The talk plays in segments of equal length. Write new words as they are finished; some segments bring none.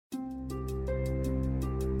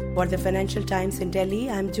For the Financial Times in Delhi,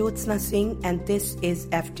 I'm Jyotsna Singh and this is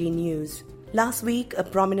FT News. Last week, a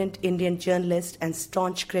prominent Indian journalist and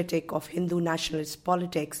staunch critic of Hindu nationalist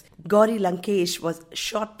politics, Gauri Lankesh, was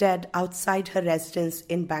shot dead outside her residence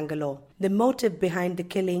in Bangalore. The motive behind the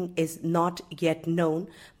killing is not yet known,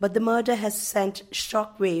 but the murder has sent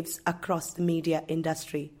shockwaves across the media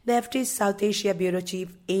industry. The FT's South Asia Bureau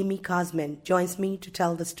Chief Amy Kazmin joins me to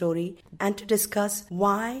tell the story and to discuss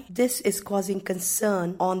why this is causing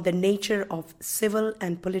concern on the nature of civil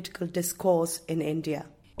and political discourse in India.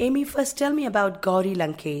 Amy, first tell me about Gauri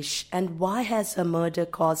Lankesh and why has her murder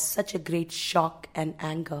caused such a great shock and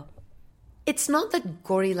anger? It's not that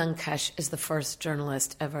Gauri Lankesh is the first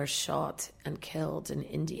journalist ever shot and killed in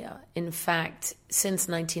India. In fact, since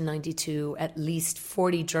 1992, at least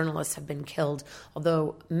 40 journalists have been killed,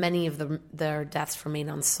 although many of their deaths remain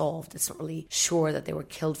unsolved. It's not really sure that they were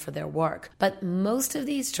killed for their work. But most of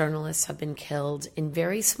these journalists have been killed in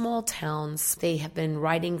very small towns. They have been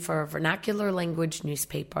writing for vernacular language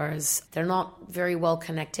newspapers. They're not very well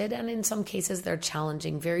connected, and in some cases they're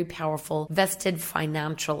challenging very powerful vested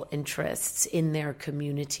financial interests in their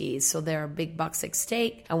communities. So there are big bucks at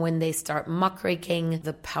stake, and when they start muckraking,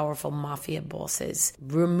 the powerful mafia bosses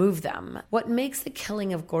remove them. What makes the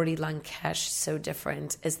killing of Gauri Lankesh so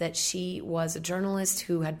different is that she was a journalist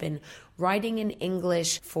who had been writing in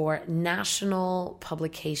English for national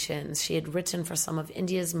publications. She had written for some of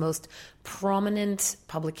India's most prominent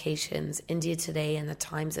publications, India Today and the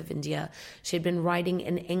Times of India. She had been writing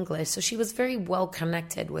in English, so she was very well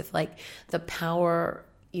connected with the power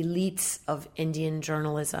elites of Indian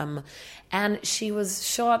journalism. And she was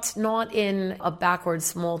shot not in a backward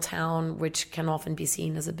small town, which can often be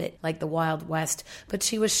seen as a bit like the Wild West, but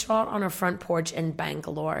she was shot on her front porch in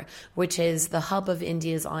Bangalore, which is the hub of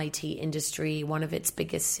India's IT industry, one of its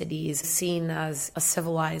biggest cities, seen as a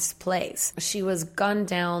civilized place. She was gunned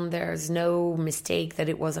down. There's no mistake that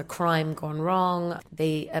it was a crime gone wrong.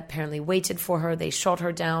 They apparently waited for her. They shot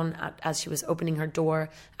her down as she was opening her door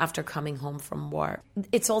after coming home from work.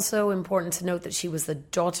 It's also important to note that she was the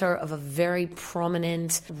daughter of a very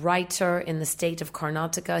prominent writer in the state of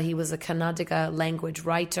Karnataka. He was a Kannada language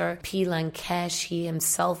writer. P. Lankesh, he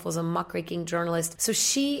himself was a muckraking journalist. So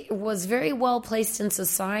she was very well placed in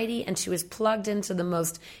society and she was plugged into the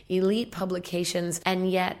most elite publications,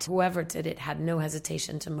 and yet whoever did it had no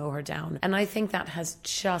hesitation to mow her down. And I think that has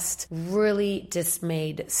just really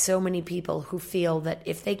dismayed so many people who feel that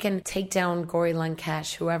if they can take down Gauri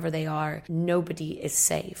Lankesh, whoever they are, nobody is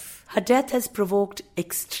safe. Her death has provoked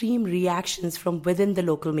extreme reactions from within the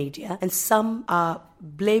local media, and some are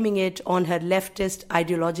blaming it on her leftist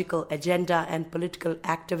ideological agenda and political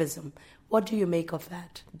activism. What do you make of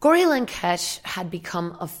that? Gauri Lankesh had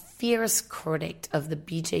become a fierce critic of the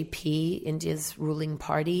BJP, India's ruling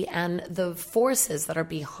party, and the forces that are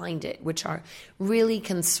behind it, which are really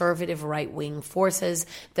conservative right-wing forces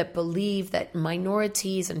that believe that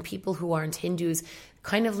minorities and people who aren't Hindus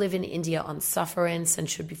kind of live in India on sufferance and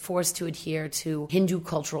should be forced to adhere to Hindu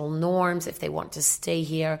cultural norms if they want to stay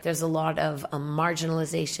here. There's a lot of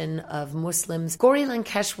marginalization of Muslims. Gauri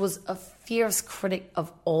Lankesh was a fierce critic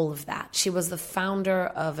of all of that. She was the founder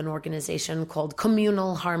of an organization called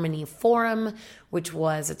Communal Harmony Forum, which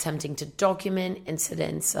was attempting to document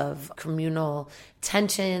incidents of communal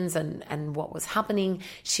tensions and what was happening.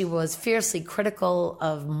 She was fiercely critical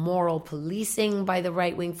of moral policing by the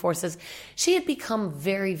right-wing forces. She had become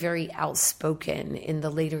very, very outspoken in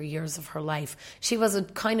the later years of her life. She was a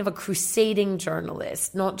kind of a crusading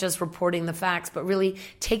journalist, not just reporting the facts, but really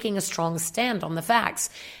taking a strong stand on the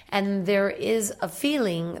facts. And there is a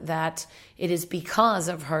feeling that it is because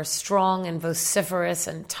of her strong and vociferous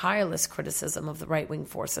and tireless criticism of the right-wing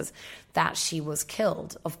forces that she was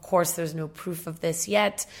killed. Of course, there's no proof of this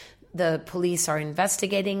yet. The police are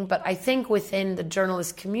investigating, but I think within the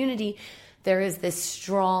journalist community, there is this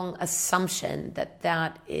strong assumption that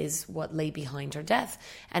that is what lay behind her death.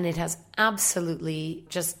 And it has absolutely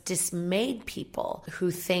just dismayed people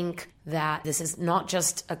who think that this is not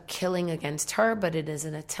just a killing against her, but it is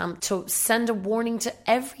an attempt to send a warning to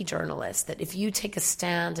every journalist that if you take a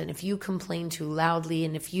stand and if you complain too loudly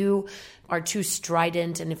and if you are too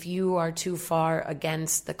strident and if you are too far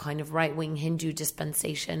against the kind of right-wing Hindu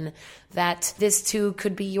dispensation, that this too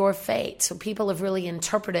could be your fate. So people have really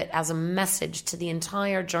interpreted it as a message to the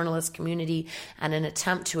entire journalist community and an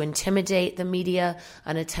attempt to intimidate the media,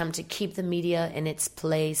 an attempt to keep the media in its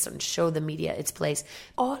place and show the media its place.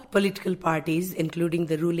 All political parties, including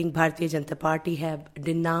the ruling Bharatiya Janata Party, have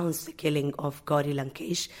denounced the killing of Gauri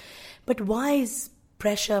Lankesh. But why is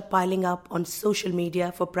pressure piling up on social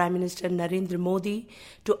media for Prime Minister Narendra Modi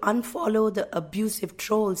to unfollow the abusive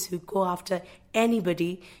trolls who go after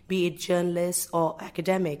anybody, be it journalists or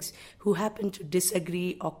academics, who happen to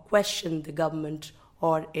disagree or question the government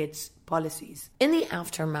or its policies. In the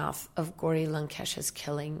aftermath of Gauri Lankesh's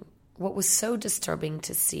killing, what was so disturbing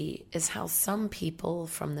to see is how some people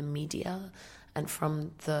from the media and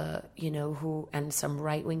from the, and some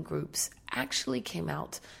right-wing groups actually came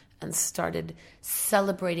out and started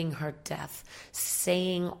celebrating her death,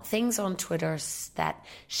 saying things on Twitter that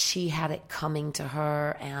she had it coming to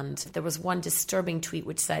her. And there was one disturbing tweet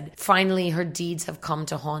which said, "Finally, her deeds have come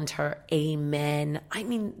to haunt her. Amen." I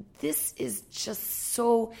mean, this is just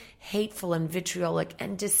so hateful and vitriolic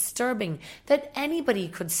and disturbing that anybody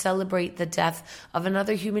could celebrate the death of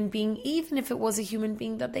another human being, even if it was a human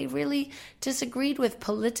being that they really disagreed with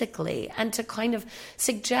politically, and to kind of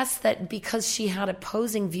suggest that because she had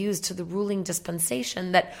opposing views to the ruling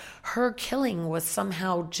dispensation that her killing was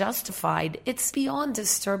somehow justified. It's beyond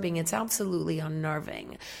disturbing. It's absolutely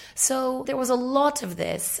unnerving. So there was a lot of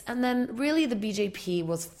this, and then really the BJP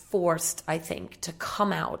was forced, I think, to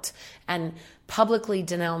come out and publicly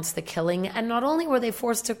denounce the killing. And not only were they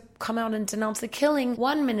forced to come out and denounce the killing,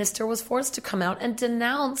 one minister was forced to come out and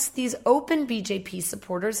denounce these open BJP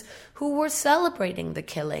supporters who were celebrating the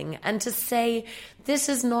killing, and to say, this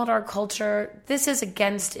is not our culture, this is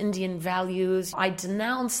against Indian values. I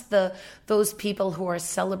denounce those people who are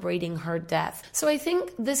celebrating her death. So I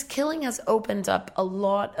think this killing has opened up a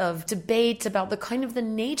lot of debate about the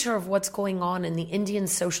nature of what's going on in the Indian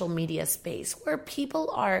social media space, where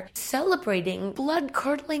people are celebrating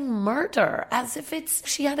blood-curdling murder as if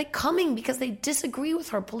she had it coming because they disagree with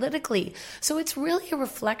her politically. So it's really a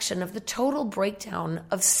reflection of the total breakdown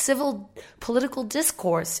of civil political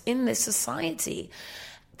discourse in this society.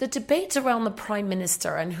 The debate around the Prime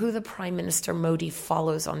Minister and who the Prime Minister Modi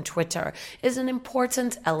follows on Twitter is an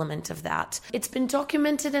important element of that. It's been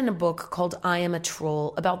documented in a book called I Am a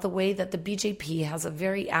Troll about the way that the BJP has a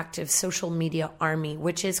very active social media army,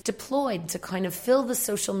 which is deployed to kind of fill the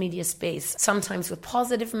social media space, sometimes with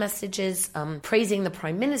positive messages, praising the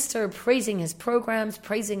Prime Minister, praising his programs,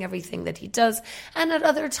 praising everything that he does, and at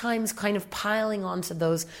other times kind of piling onto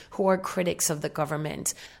those who are critics of the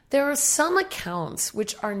government. There are some accounts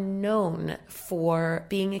which are known for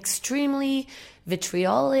being extremely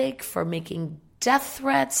vitriolic, for making death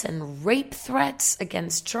threats and rape threats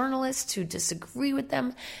against journalists who disagree with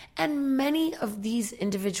them, and many of these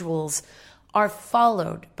individuals are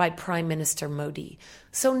followed by Prime Minister Modi.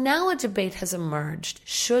 So now a debate has emerged.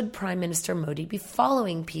 Should Prime Minister Modi be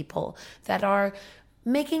following people that are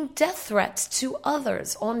making death threats to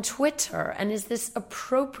others on Twitter? And is this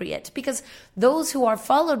appropriate? Because those who are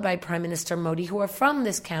followed by Prime Minister Modi, who are from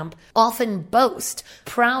this camp, often boast,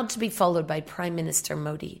 proud to be followed by Prime Minister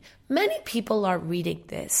Modi. Many people are reading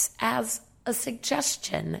this as a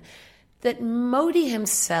suggestion that Modi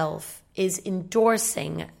himself is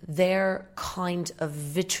endorsing their kind of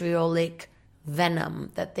vitriolic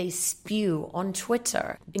venom that they spew on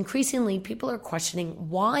Twitter. Increasingly, people are questioning,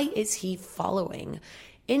 why is he following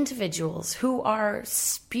individuals who are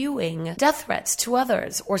spewing death threats to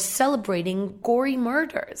others or celebrating gory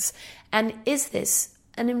murders? And is this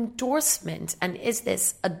an endorsement? And is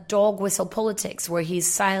this a dog whistle politics where he's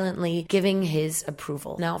silently giving his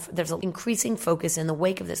approval? Now, there's an increasing focus in the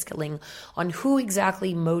wake of this killing on who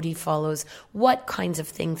exactly Modi follows, what kinds of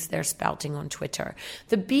things they're spouting on Twitter.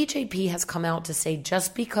 The BJP has come out to say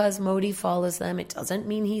just because Modi follows them, it doesn't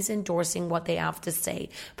mean he's endorsing what they have to say.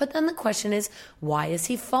 But then the question is, why is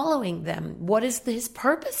he following them? What is his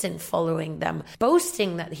purpose in following them?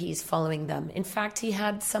 Boasting that he's following them. In fact, he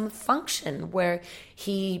had some function where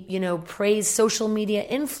he, praised social media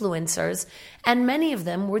influencers, and many of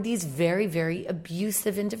them were these very, very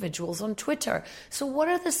abusive individuals on Twitter. So what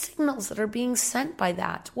are the signals that are being sent by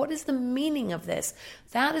that? What is the meaning of this?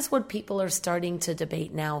 That is what people are starting to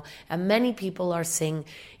debate now, and many people are saying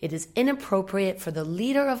it is inappropriate for the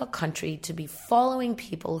leader of a country to be following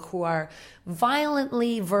people who are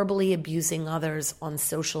violently, verbally abusing others on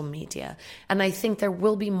social media. And I think there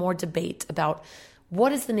will be more debate about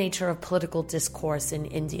what is the nature of political discourse in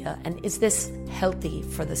India, and is this healthy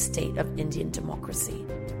for the state of Indian democracy?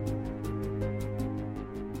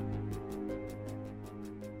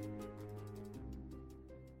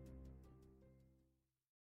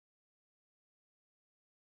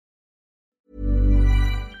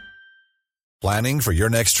 Planning for your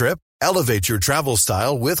next trip? Elevate your travel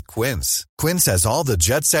style with Quince. Quince has all the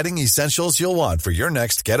jet-setting essentials you'll want for your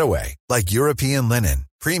next getaway, like European linen,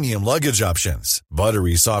 premium luggage options,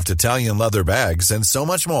 buttery soft Italian leather bags, and so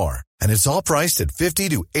much more. And it's all priced at 50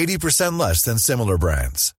 to 80% less than similar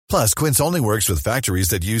brands. Plus, Quince only works with factories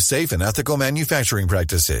that use safe and ethical manufacturing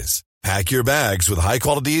practices. Pack your bags with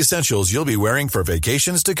high-quality essentials you'll be wearing for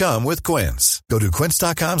vacations to come with Quince. Go to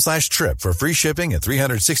quince.com/trip for free shipping and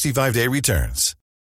 365-day returns.